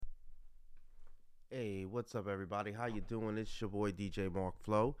Hey, what's up, everybody? How you doing? It's your boy DJ Mark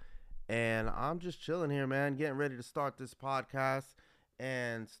Flow, and I'm just chilling here, man, getting ready to start this podcast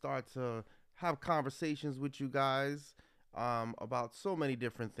and start to have conversations with you guys about so many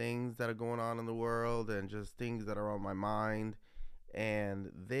different things that are going on in the world and just things that are on my mind.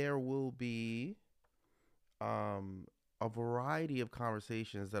 And there will be um, a variety of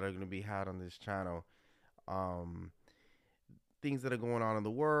conversations that are going to be had on this channel. Um, Things that are going on in the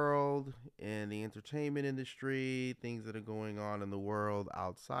world, in the entertainment industry, things that are going on in the world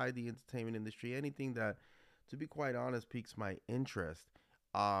outside the entertainment industry, anything that, to be quite honest, piques my interest.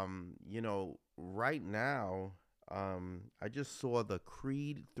 Right now, I just saw the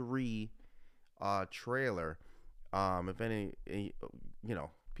Creed 3 trailer. If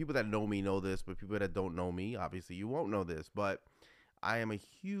people that know me know this, but people that don't know me, obviously you won't know this, but I am a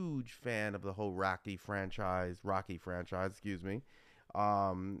huge fan of the whole Rocky franchise, excuse me.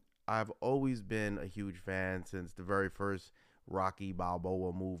 I've always been a huge fan since the very first Rocky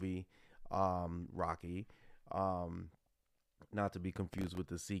Balboa movie, Rocky. Um, Not to be confused with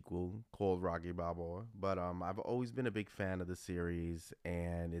the sequel called Rocky Balboa, but I've always been a big fan of the series,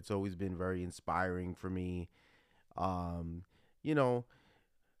 and it's always been very inspiring for me. Um, you know,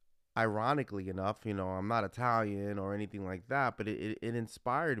 Ironically enough, I'm not Italian or anything like that, but it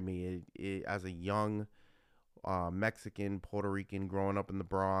inspired me as a young Mexican, Puerto Rican growing up in the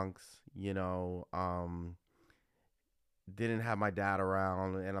Bronx. Didn't have my dad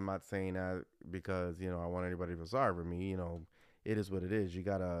around, and I'm not saying that because I want anybody to feel sorry for me. It is what it is. You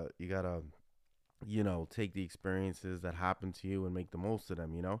gotta take the experiences that happen to you and make the most of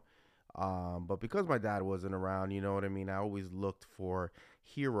them. But because my dad wasn't around, you know what I mean, I always looked for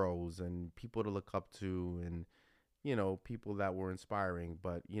heroes and people to look up to, and people that were inspiring.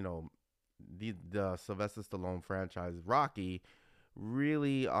 But the Sylvester Stallone franchise, Rocky,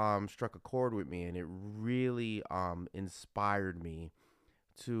 really struck a chord with me, and it really inspired me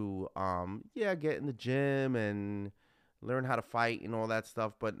to get in the gym and learn how to fight and all that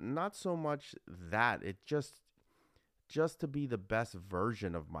stuff. But not so much that it just to be the best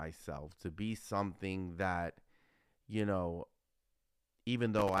version of myself, to be something that, you know,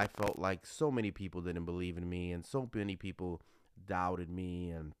 even though I felt like so many people didn't believe in me and so many people doubted me,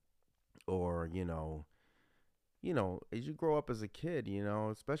 and or as you grow up as a kid,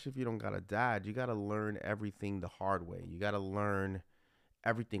 especially if you don't got a dad, you got to learn everything the hard way. You got to learn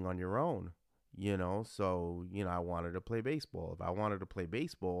everything on your own, So, I wanted to play baseball. If I wanted to play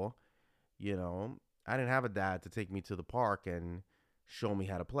baseball, you know, I didn't have a dad to take me to the park and show me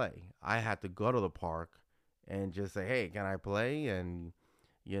how to play. I had to go to the park and just say, "Hey, can I play?" and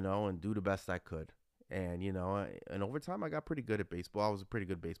do the best I could. And over time I got pretty good at baseball. I was a pretty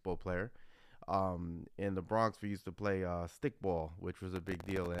good baseball player. In the Bronx we used to play stickball, which was a big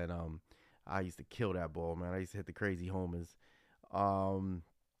deal, and I used to kill that ball, man. I used to hit the crazy homers. Um,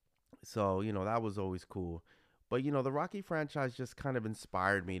 so, that was always cool. But, the Rocky franchise just kind of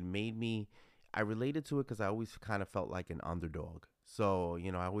inspired me. It made me, I related to it because I always kind of felt like an underdog. So,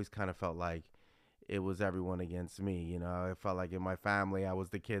 I always kind of felt like it was everyone against me. I felt like in my family, I was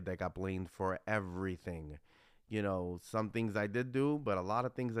the kid that got blamed for everything. Some things I did do, but a lot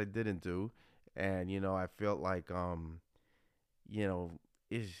of things I didn't do. And, I felt like, you know,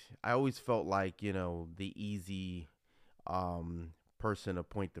 ish, I always felt like, the easy person to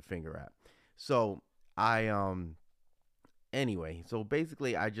point the finger at. So I anyway, so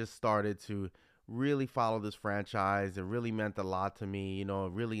basically I just started to really follow this franchise. It really meant a lot to me, it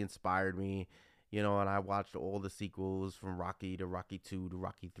really inspired me. And I watched all the sequels from Rocky to Rocky 2 to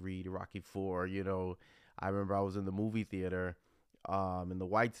Rocky 3 to Rocky 4. I remember I was in the movie theater, in the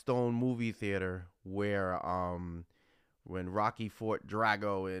Whitestone movie theater, where when Rocky fought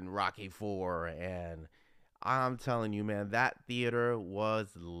Drago in Rocky 4. And I'm telling you, man, that theater was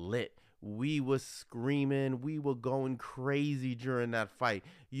lit. We was screaming, we were going crazy during that fight.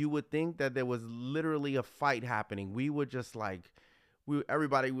 You would think that there was literally a fight happening. We were just like,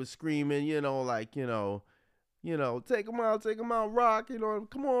 everybody was screaming, take him out, Rock,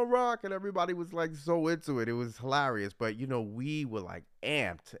 come on, Rock, and everybody was like so into it. It was hilarious, but we were like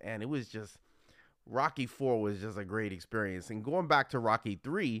amped, and it was just Rocky 4 was just a great experience. And going back to Rocky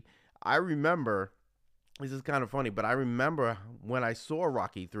 3, I remember, this is kind of funny, but I remember when I saw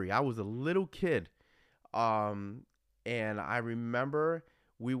Rocky 3, I was a little kid. Um, and I remember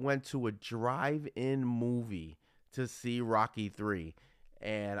we went to a drive-in movie to see Rocky 3.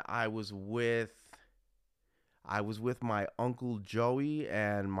 And I was with my uncle Joey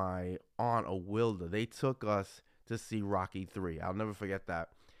and my aunt Awilda. They took us to see Rocky 3. I'll never forget that.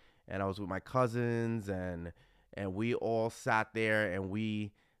 And I was with my cousins, and we all sat there, and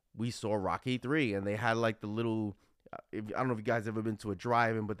we we saw Rocky 3, and they had like the little. I don't know if you guys ever been to a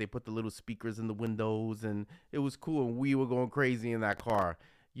drive-in, but they put the little speakers in the windows, and it was cool. And we were going crazy in that car,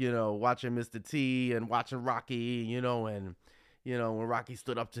 watching Mr. T and watching Rocky, and when Rocky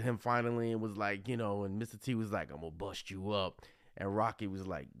stood up to him finally and was like, and Mr. T was like, "I'm gonna bust you up," and Rocky was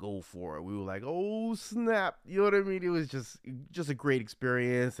like, "Go for it." We were like, "Oh snap!" You know what I mean? It was just a great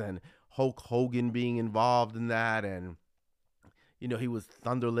experience, and Hulk Hogan being involved in that, and he was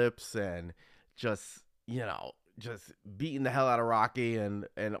Thunderlips, and just just beating the hell out of Rocky, and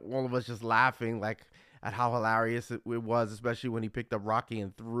all of us just laughing like at how hilarious it was, especially when he picked up Rocky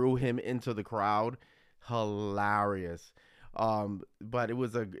and threw him into the crowd. Hilarious. But it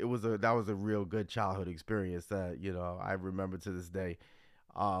was a that was a real good childhood experience that I remember to this day.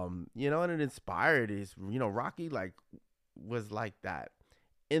 And it inspired is Rocky like was like that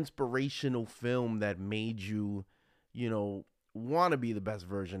inspirational film that made you you know want to be the best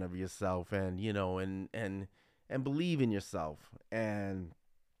version of yourself, and and believe in yourself. And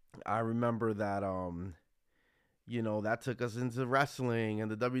I remember that that took us into wrestling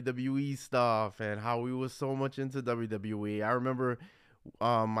and the WWE stuff, and how we were so much into WWE. I remember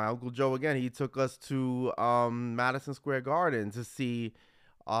my Uncle Joe, again, he took us to Madison Square Garden to see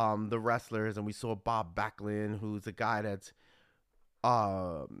the wrestlers, and we saw Bob Backlund, who's a guy that's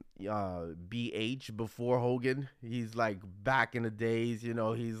BH before Hogan. He's like back in the days,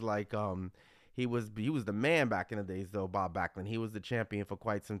 he's like he was the man back in the days though, Bob Backlund. He was the champion for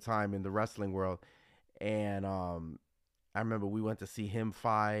quite some time in the wrestling world. And I remember we went to see him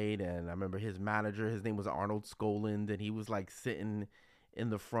fight, and I remember his manager, his name was Arnold Skoland, and he was like sitting in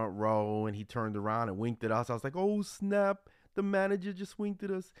the front row, and he turned around and winked at us. I was like, "Oh snap, the manager just winked at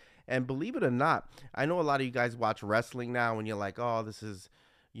us." And believe it or not, I know a lot of you guys watch wrestling now and you're like, "Oh, this is,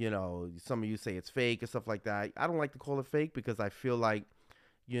 some of you say it's fake and stuff like that." I don't like to call it fake because I feel like,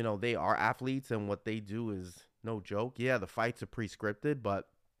 they are athletes, and what they do is no joke. Yeah, the fights are pre-scripted, but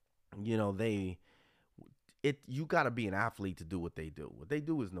they you got to be an athlete to do what they do. What they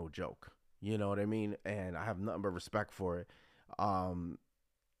do is no joke. You know what I mean? And I have nothing but respect for it. Um,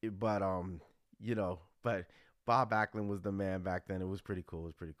 but but Bob Backlund was the man back then. It was pretty cool. It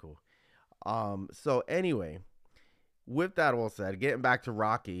was pretty cool. So anyway, with that all said, getting back to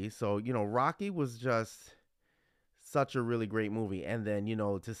Rocky. So Rocky was just such a really great movie, and then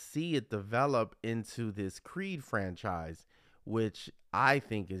to see it develop into this Creed franchise, which I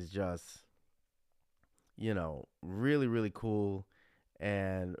think is just really really cool,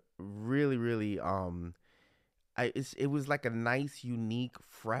 and really really it was like a nice, unique,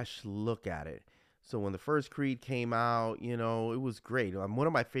 fresh look at it. So when the first Creed came out, it was great. One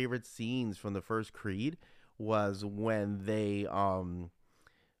of my favorite scenes from the first Creed was when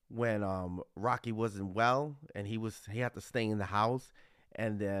Rocky wasn't well, and he had to stay in the house,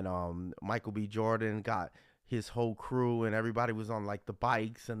 and then Michael B. Jordan got his whole crew, and everybody was on like the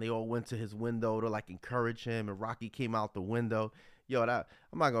bikes, and they all went to his window to like encourage him, and Rocky came out the window. Yo, that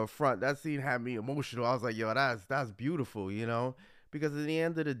I'm not gonna front. That scene had me emotional. I was like, yo, that's beautiful, because at the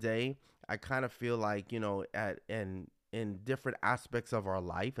end of the day, I kind of feel like at in different aspects of our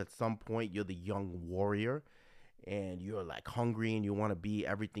life, at some point you're the young warrior, and you're like hungry and you want to be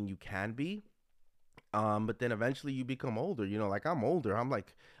everything you can be. But then eventually you become older, like I'm older. I'm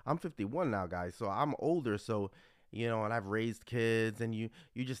 51 now, guys. So I'm older. So, and I've raised kids, and you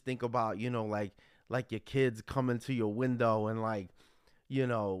just think about, like your kids coming to your window and like,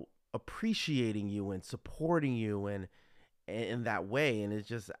 appreciating you and supporting you, and in that way. And it's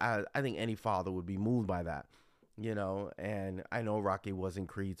just, I think any father would be moved by that, and I know Rocky wasn't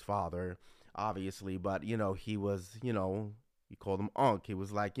Creed's father, obviously, but he was, you called him Unc. He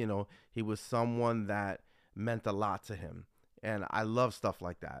was like, he was someone that meant a lot to him. And I love stuff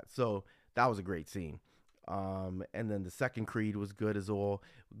like that. So that was a great scene. And then the second Creed was good as well,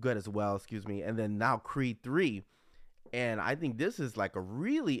 excuse me. And then now Creed 3. And I think this is like a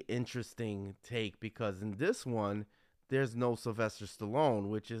really interesting take, because in this one, there's no Sylvester Stallone,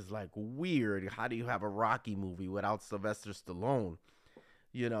 which is like weird. How do you have a Rocky movie without Sylvester Stallone?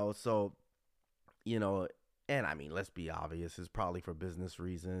 So, you know, and I mean, let's be obvious, it's probably for business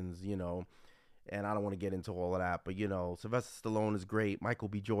reasons, and I don't want to get into all of that, but Sylvester Stallone is great, Michael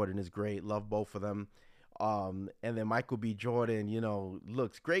B. Jordan is great, love both of them. And then Michael B. Jordan,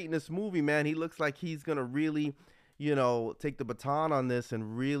 looks great in this movie, man. He looks like he's gonna really, take the baton on this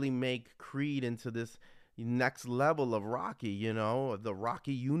and really make Creed into this next level of Rocky, the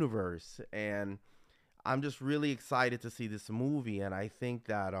Rocky universe. And I'm just really excited to see this movie, and I think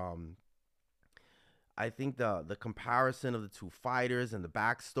that the comparison of the two fighters and the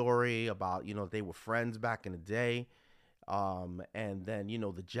backstory about they were friends back in the day, And then,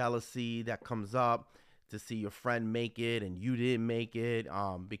 the jealousy that comes up to see your friend make it and you didn't make it,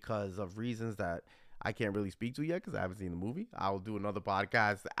 because of reasons that I can't really speak to yet because I haven't seen the movie. I'll do another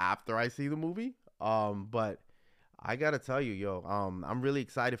podcast after I see the movie. But I gotta tell you, yo, I'm really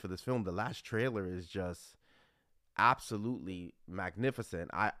excited for this film. The last trailer is just absolutely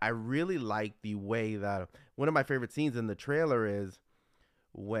magnificent. I really like the way that one of my favorite scenes in the trailer is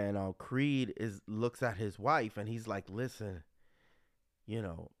when Creed is looks at his wife and he's like, "Listen, you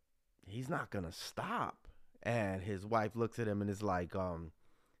know, he's not gonna stop." And his wife looks at him and is like,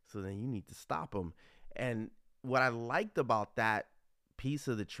 "So then you need to stop him." And what I liked about that piece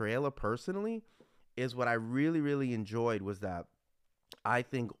of the trailer personally is what I really, really enjoyed was that I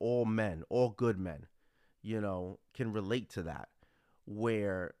think all men, all good men, can relate to that.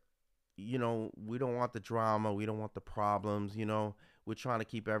 Where, we don't want the drama, we don't want the problems, we're trying to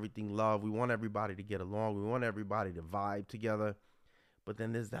keep everything love. We want everybody to get along, we want everybody to vibe together. But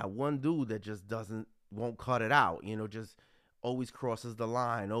then there's that one dude that just won't cut it out, just always crosses the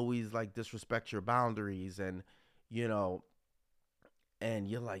line, always like disrespects your boundaries. You know, and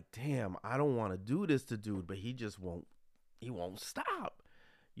you're like, damn, I don't want to do this to dude, but he won't stop,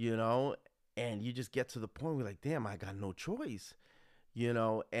 you know? And you just get to the point where, like, damn, I got no choice,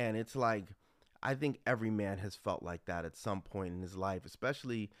 And it's like, I think every man has felt like that at some point in his life,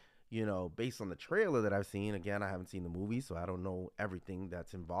 especially, based on the trailer that I've seen. Again, I haven't seen the movie, so I don't know everything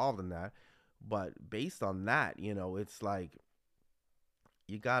that's involved in that. But based on that, it's like,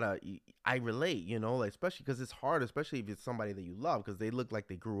 I relate, like, especially because it's hard, especially if it's somebody that you love, because they look like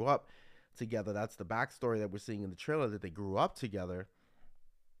they grew up together. That's the backstory that we're seeing in the trailer, that they grew up together,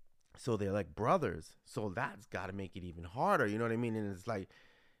 so they're like brothers. So that's got to make it even harder, you know what I mean? And it's like,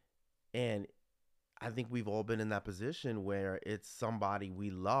 and I think we've all been in that position where it's somebody we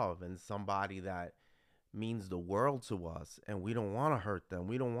love and somebody that means the world to us, and we don't want to hurt them,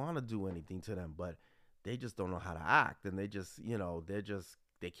 we don't want to do anything to them, but they just don't know how to act, and they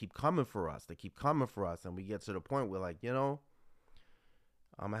keep coming for us, and we get to the point where, like, I'm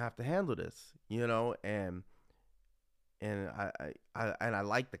gonna have to handle this, and I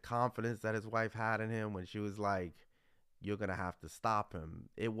like the confidence that his wife had in him when she was like, "You're gonna have to stop him."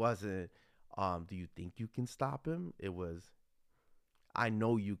 It wasn't, "Do you think you can stop him?" It was, "I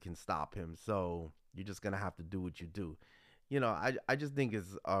know you can stop him, so you're just gonna have to do what you do." I just think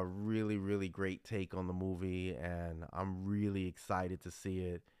it's a really, really great take on the movie, and I'm really excited to see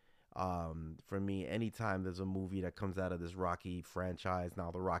it. For me, anytime there's a movie that comes out of this Rocky franchise,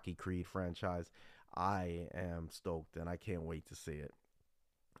 now the Rocky Creed franchise, I am stoked and I can't wait to see it.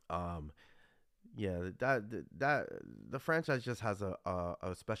 Um, yeah, that the franchise just has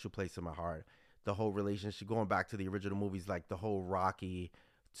a special place in my heart. The whole relationship, going back to the original movies, like the whole Rocky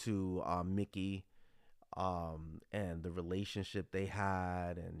to Mickey, and the relationship they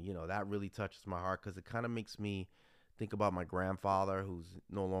had, and that really touches my heart because it kind of makes me think about my grandfather who's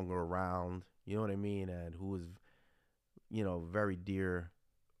no longer around. You know what I mean? And who was, very dear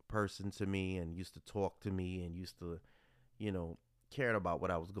person to me and used to talk to me and used to, you know, cared about what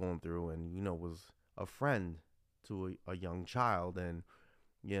I was going through and, was a friend to a young child. And,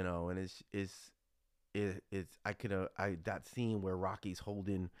 and it's I could I that scene where Rocky's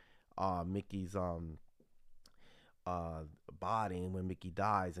holding Mickey's uh body, and when Mickey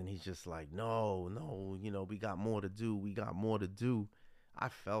dies and he's just like, no, no, we got more to do, we got more to do. I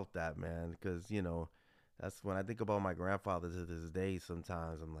felt that, man, because that's when I think about my grandfather to this day.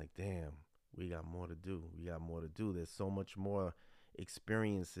 Sometimes I'm like, damn, we got more to do, we got more to do. There's so much more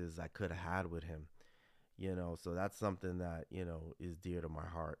experiences I could have had with him, so that's something that is dear to my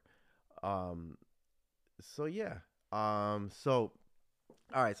heart. um so yeah. So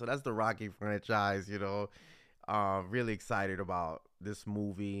all right, so that's the Rocky franchise. Really excited about this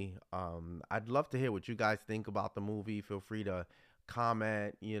movie. I'd love to hear what you guys think about the movie. Feel free to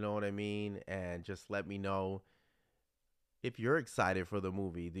comment, you know what I mean, and just let me know if you're excited for the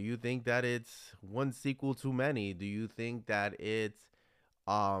movie. Do you think that it's one sequel too many? Do you think that it's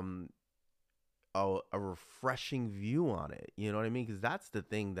um a refreshing view on it? You know what I mean? Because that's the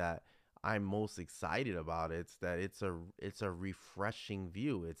thing that I'm most excited about. It's that it's a refreshing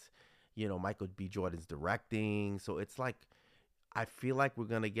view. It's Michael B. Jordan's directing, so it's like I feel like we're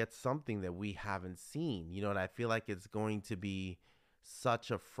gonna get something that we haven't seen. And I feel like it's going to be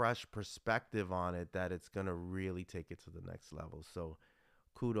such a fresh perspective on it that it's gonna really take it to the next level. So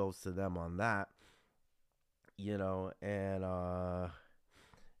kudos to them on that. And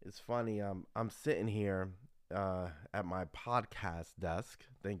it's funny. I'm sitting here at my podcast desk.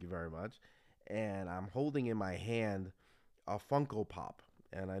 Thank you very much. And I'm holding in my hand a Funko Pop,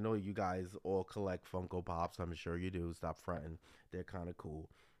 And I know you guys all collect Funko Pops. I'm sure you do. Stop fronting. They're kind of cool.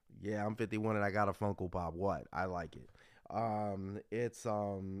 Yeah, I'm 51 and I got a Funko Pop. What? I like it. It's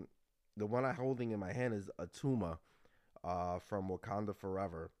the one I'm holding in my hand is Atuma, from Wakanda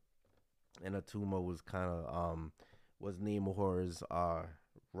Forever, and Atuma was kind of was Namor's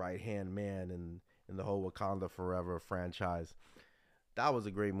right hand man in the whole Wakanda Forever franchise. That was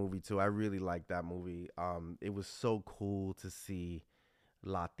a great movie too. I really liked that movie. It was so cool to see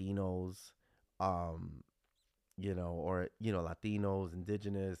Latinos, um, or Latinos,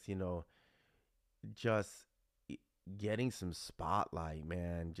 indigenous, just getting some spotlight,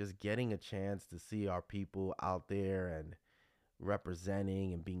 man. Just getting a chance to see our people out there and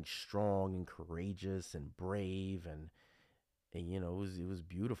representing and being strong and courageous and brave, and it was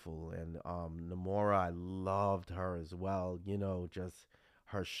beautiful. And Namora, I loved her as well, just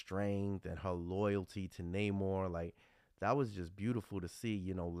her strength and her loyalty to Namor. Like, that was just beautiful to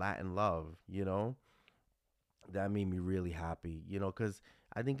see, Latin love, that made me really happy, because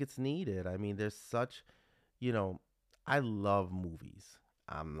I think it's needed. I mean, there's such, you know I love movies.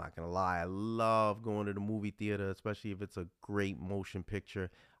 I'm not gonna lie, I love going to the movie theater, especially if it's a great motion picture.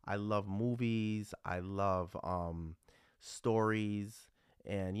 I love movies. I love stories,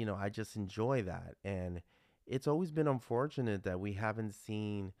 and I just enjoy that. And it's always been unfortunate that we haven't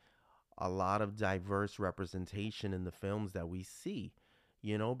seen a lot of diverse representation in the films that we see.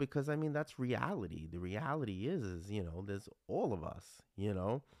 Because I mean, that's reality. The reality is there's all of us,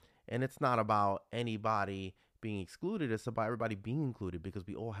 and it's not about anybody being excluded. It's about everybody being included, because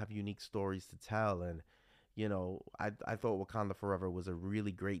we all have unique stories to tell. And I thought Wakanda Forever was a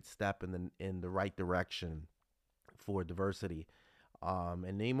really great step in the right direction for diversity.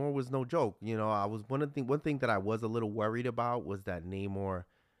 And Namor was no joke. I was one thing that I was a little worried about was that Namor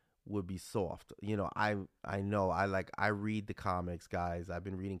would be soft. I know I read the comics, guys. I've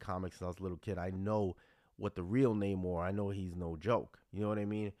been reading comics since I was a little kid. I know what the real Namor. I know he's no joke. You know what I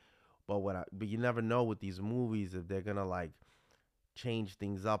mean? But you never know with these movies if they're gonna like change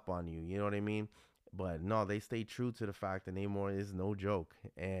things up on you. You know what I mean? But no, they stay true to the fact that Namor is no joke.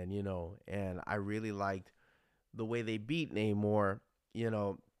 And I really liked the way they beat Namor. You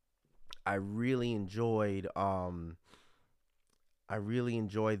know, I really enjoyed I really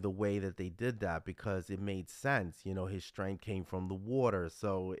enjoyed the way that they did that, because it made sense. His strength came from the water.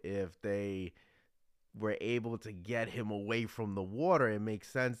 So if they were able to get him away from the water, it makes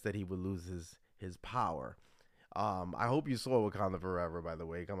sense that he would lose his power. I hope you saw Wakanda Forever, by the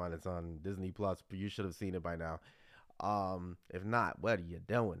way. Come on, it's on Disney Plus, but you should have seen it by now. If not, what are you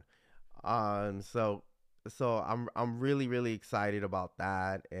doing? So I'm really really excited about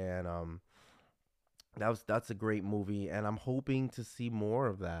that. And that's a great movie, and I'm hoping to see more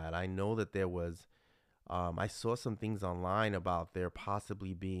of that. I know that there was I saw some things online about there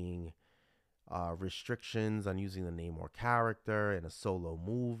possibly being restrictions on using the Namor character in a solo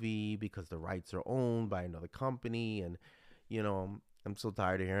movie because the rights are owned by another company. And I'm so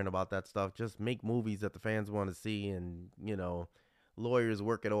tired of hearing about that stuff. Just make movies that the fans want to see, and lawyers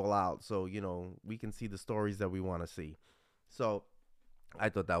work it all out so we can see the stories that we want to see. So I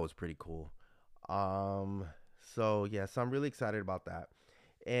thought that was pretty cool. um so yes, I'm really excited about that.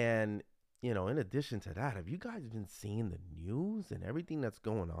 And in addition to that, have you guys been seeing the news and everything that's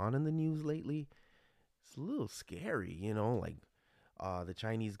going on in the news lately? It's a little scary, like the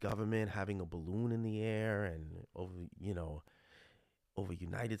Chinese government having a balloon in the air and over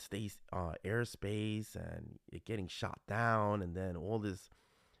United States airspace, and it getting shot down, and then all this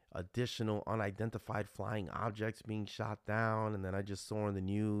additional unidentified flying objects being shot down. And then I just saw in the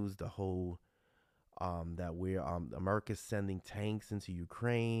news the whole that we're America's sending tanks into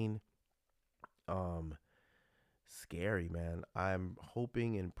Ukraine. Um, Scary, man. I'm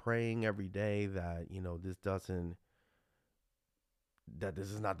hoping and praying every day that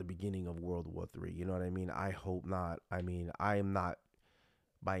this is not the beginning of World War III. You know what I mean? I hope not. I mean, I am not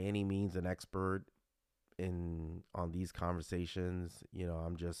by any means an expert in on these conversations.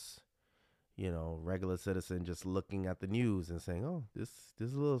 I'm just regular citizen, just looking at the news and saying, "Oh, this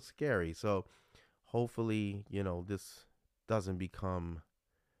is a little scary." So hopefully, this doesn't become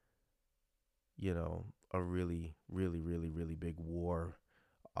a really, really, really, really big war,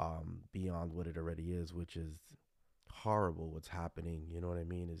 beyond what it already is, which is horrible what's happening. You know what I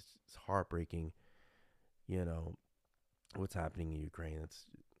mean? It's heartbreaking, you know, what's happening in Ukraine. It's,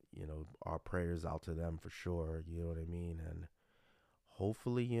 our prayers out to them for sure. You know what I mean? And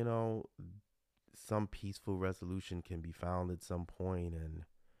hopefully, some peaceful resolution can be found at some point, and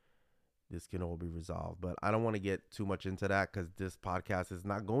this can all be resolved. But I don't want to get too much into that because this podcast is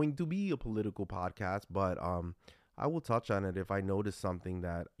not going to be a political podcast. But I will touch on it if I notice something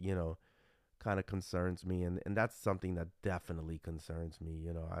that, kind of concerns me. And that's something that definitely concerns me.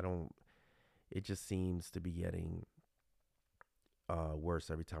 I don't, it just seems to be getting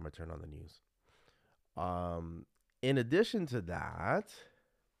worse every time I turn on the news. In addition to that,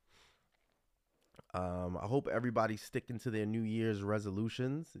 I hope everybody's sticking to their New Year's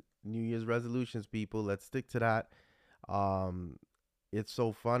resolutions. New Year's resolutions, people. Let's stick to that. Um, it's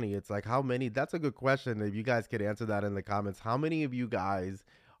so funny. It's like how many? That's a good question. If you guys could answer that in the comments, how many of you guys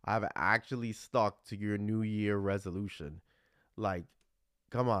have actually stuck to your New Year resolution? Like,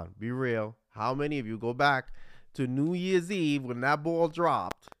 come on, be real. How many of you go back to New Year's Eve when that ball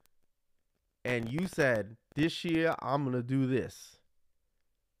dropped and you said, "This year I'm gonna do this"?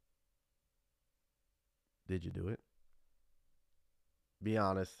 Did you do it? Be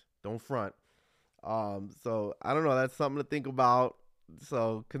honest. Don't front. So I don't know. That's something to think about.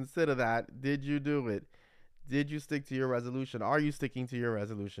 So consider that. Did you do it? Did you stick to your resolution? Are you sticking to your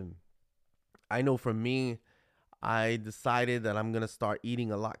resolution? I know for me, I decided that I'm gonna start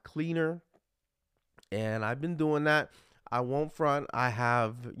eating a lot cleaner, and I've been doing that. I won't front. I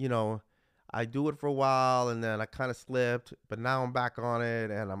do it for a while, and then I kind of slipped, but now I'm back on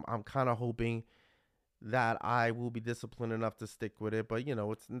it, and I'm kind of hoping that I will be disciplined enough to stick with it. But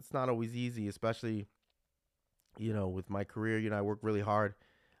it's not always easy, especially with my career. I work really hard,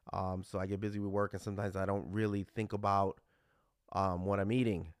 so I get busy with work, and sometimes I don't really think about what I'm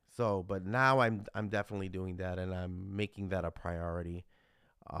eating. So, but now I'm definitely doing that, and I'm making that a priority.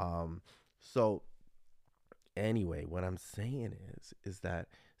 Um, so anyway, what I'm saying is that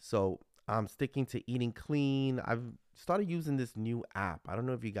so I'm sticking to eating clean. I've started using this new app. I don't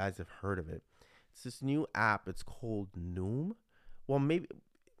know if you guys have heard of it. It's this new app. It's called Noom. Well, maybe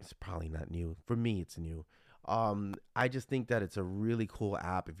it's probably not new. For me, it's new. I just think that it's a really cool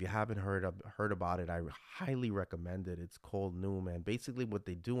app. If you haven't heard about it, I highly recommend it. It's called Noom, and basically what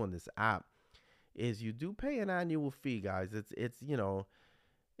they do on this app is you do pay an annual fee, guys.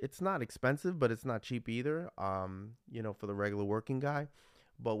 It's not expensive, but it's not cheap either. For the regular working guy.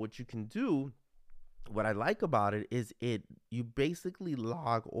 But what you can do, what I like about it is you basically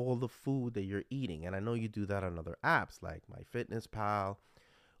log all the food that you're eating. And I know you do that on other apps like MyFitnessPal.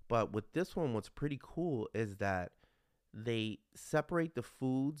 But with this one, what's pretty cool is that they separate the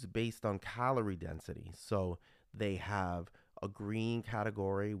foods based on calorie density. So they have a green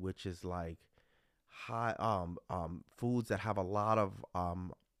category, which is like high foods that have a lot of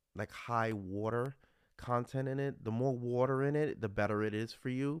like high water content in it. The more water in it, the better it is for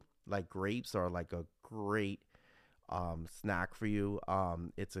you. Like grapes are like a great snack for you.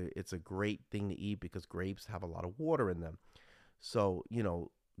 It's a great thing to eat because grapes have a lot of water in them. So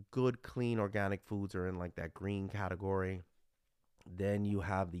good clean organic foods are in like that green category. Then you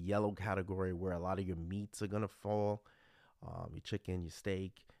have the yellow category where a lot of your meats are gonna fall. Your chicken, your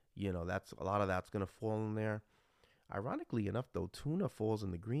steak. That's a lot of that's gonna fall in there. Ironically enough, though, tuna falls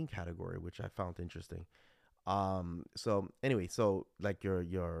in the green category, which I found interesting. So anyway, so like your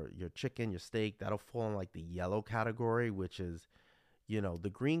chicken, your steak, that'll fall in like the yellow category, which is the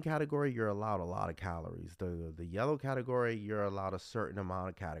green category. You're allowed a lot of calories. The yellow category, you're allowed a certain amount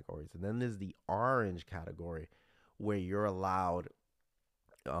of categories, and then there's the orange category, where you're allowed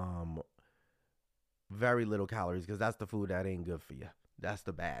um very little calories because that's the food that ain't good for you. That's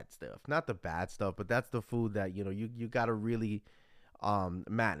the bad stuff. Not the bad stuff, but that's the food that you gotta really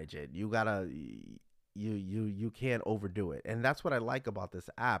manage it. You can't overdo it. And that's what I like about this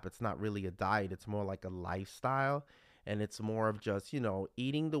app. It's not really a diet, it's more like a lifestyle, and it's more of just,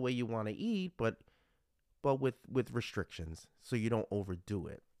 eating the way you want to eat, but with restrictions so you don't overdo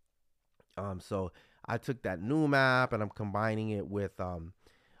it. So I took that Noom app and I'm combining it with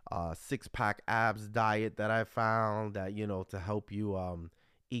six pack abs diet that I found that to help you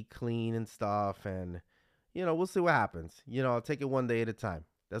eat clean and stuff, and we'll see what happens. I'll take it one day at a time.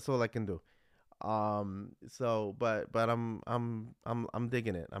 That's all I can do. But I'm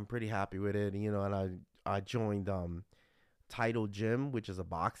digging it. I'm pretty happy with it. And I joined Title Gym, which is a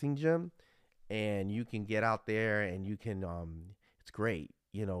boxing gym, and you can get out there and you can it's great.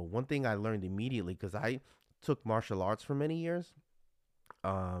 One thing I learned immediately, because I took martial arts for many years.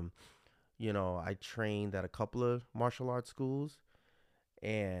 um I trained at a couple of martial arts schools,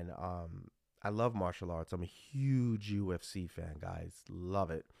 and I love martial arts. I'm a huge UFC fan, guys. Love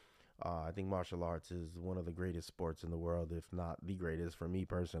it. I think martial arts is one of the greatest sports in the world, if not the greatest. For me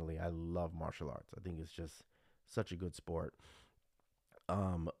personally, I love martial arts. I think it's just such a good sport.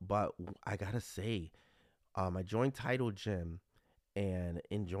 But I gotta say, I joined Title Gym, and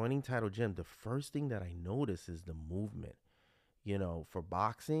in joining Title Gym, the first thing that I notice is the movement. For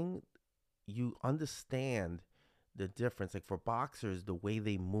boxing, you understand the difference. Like for boxers, the way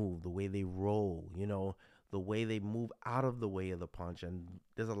they move, the way they roll, the way they move out of the way of the punch. And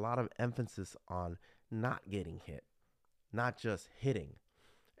there's a lot of emphasis on not getting hit, not just hitting.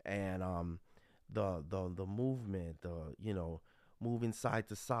 And the movement, moving side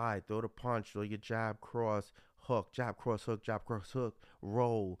to side, throw the punch, throw your jab, cross, hook, jab, cross, hook, jab, cross, hook,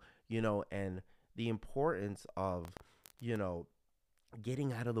 roll, and the importance of, you know,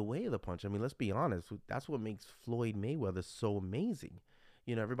 getting out of the way of the punch. I mean, let's be honest. That's what makes Floyd Mayweather so amazing.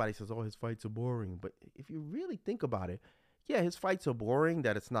 Everybody says, "Oh, his fights are boring," but if you really think about it, yeah, his fights are boring.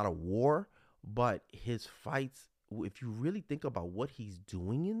 That it's not a war, but his fights, if you really think about what he's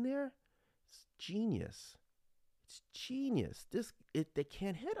doing in there, it's genius. It's genius. They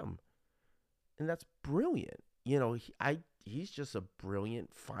can't hit him, and that's brilliant. He's just a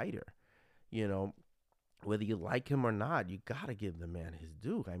brilliant fighter. You know, whether you like him or not, you gotta give the man his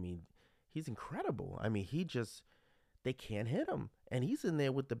due. I mean, he's incredible. I mean, they can't hit him, and he's in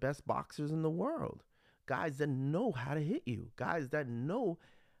there with the best boxers in the world, guys that know how to hit you, guys that know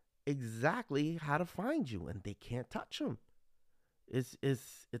exactly how to find you, and they can't touch him.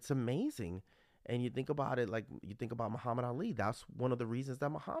 It's amazing. And you think about it, like you think about Muhammad Ali. That's one of the reasons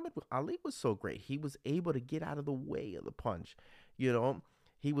that Muhammad Ali was so great. He was able to get out of the way of the punch. You know,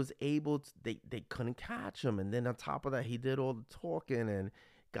 he was able to. They couldn't catch him, and then on top of that, he did all the talking and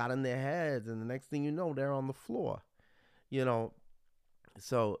got in their heads. And the next thing you know, they're on the floor. You know,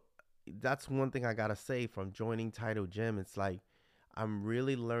 so that's one thing I gotta say from joining Title Gym. It's like I'm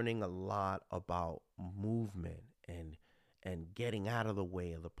really learning a lot about movement and getting out of the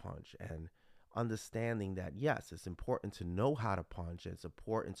way of the punch and understanding that yes, it's important to know how to punch, it's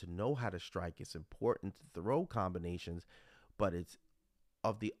important to know how to strike, it's important to throw combinations, but it's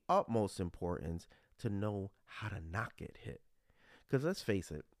of the utmost importance to know how to not get hit. Because let's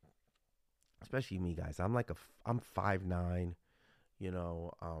face it, especially me, guys, I'm 5'9", you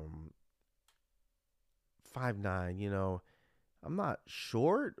know, 5'9", I'm not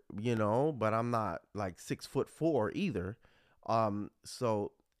short, but I'm not like 6'4" either.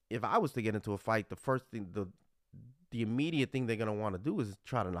 So if I was to get into a fight, the first thing, the immediate thing they're gonna want to do is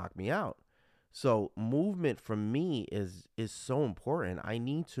try to knock me out. So movement for me is so important. I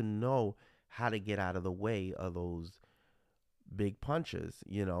need to know how to get out of the way of those big punches.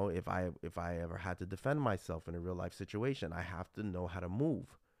 If I ever had to defend myself in a real life situation, I have to know how to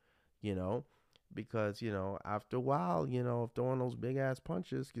move. You know, because after a while, of throwing those big ass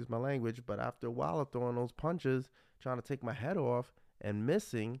punches, excuse my language, but after a while of throwing those punches, trying to take my head off and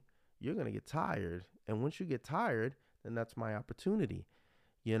missing, you're gonna get tired. And once you get tired, then that's my opportunity.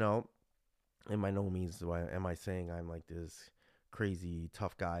 You know, and by no means am I saying I'm like this crazy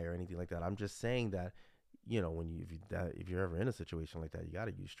tough guy or anything like that. I'm just saying that when if you're ever in a situation like that, you got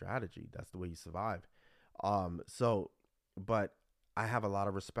to use strategy. That's the way you survive. So, but I have a lot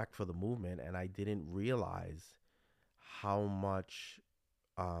of respect for the movement, and I didn't realize how much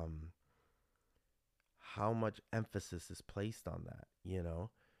um how much emphasis is placed on that.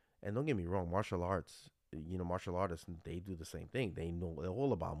 And don't get me wrong, martial artists, they do the same thing. They know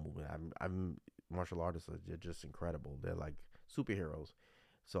all about movement. I'm martial artists are just incredible. They're like superheroes.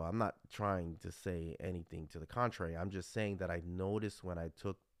 So I'm not trying to say anything to the contrary. I'm just saying that I noticed when I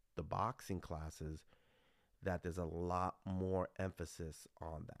took the boxing classes that there's a lot more emphasis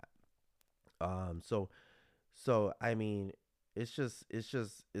on that. So I mean, it's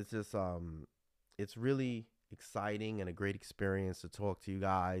really exciting and a great experience to talk to you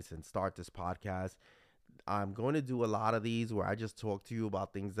guys and start this podcast. I'm going to do a lot of these where I just talk to you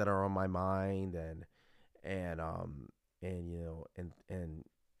about things that are on my mind and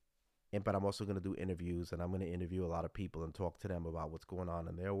but I'm also going to do interviews, and I'm going to interview a lot of people and talk to them about what's going on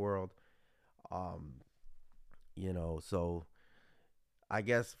in their world. Um, so I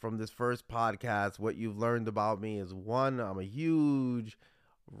guess from this first podcast, what you've learned about me is one, I'm a huge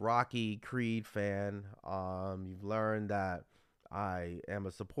Rocky Creed fan. You've learned that I am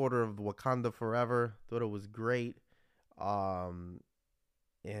a supporter of Wakanda Forever. Thought it was great. Um,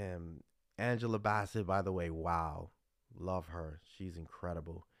 and Angela Bassett, by the way, wow, love her. She's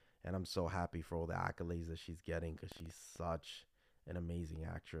incredible, and I'm so happy for all the accolades that she's getting because she's such an amazing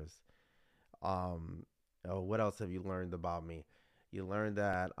actress. What else have you learned about me? You learned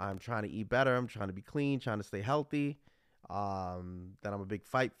that I'm trying to eat better. I'm trying to be clean, trying to stay healthy. That I'm a big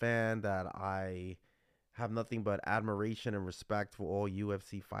fight fan. That I have nothing but admiration and respect for all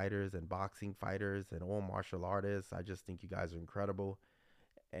UFC fighters and boxing fighters and all martial artists. I just think you guys are incredible.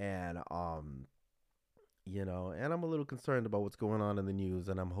 And and I'm a little concerned about what's going on in the news,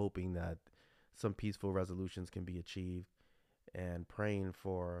 and I'm hoping that some peaceful resolutions can be achieved, and praying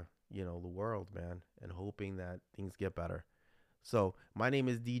for the world, man, and hoping that things get better. So my name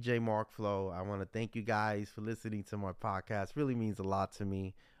is DJ Mark Flow. I want to thank you guys for listening to my podcast. Really means a lot to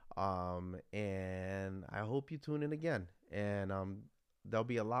me. And I hope you tune in again. And there'll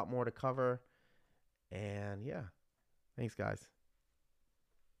be a lot more to cover. And yeah, thanks, guys.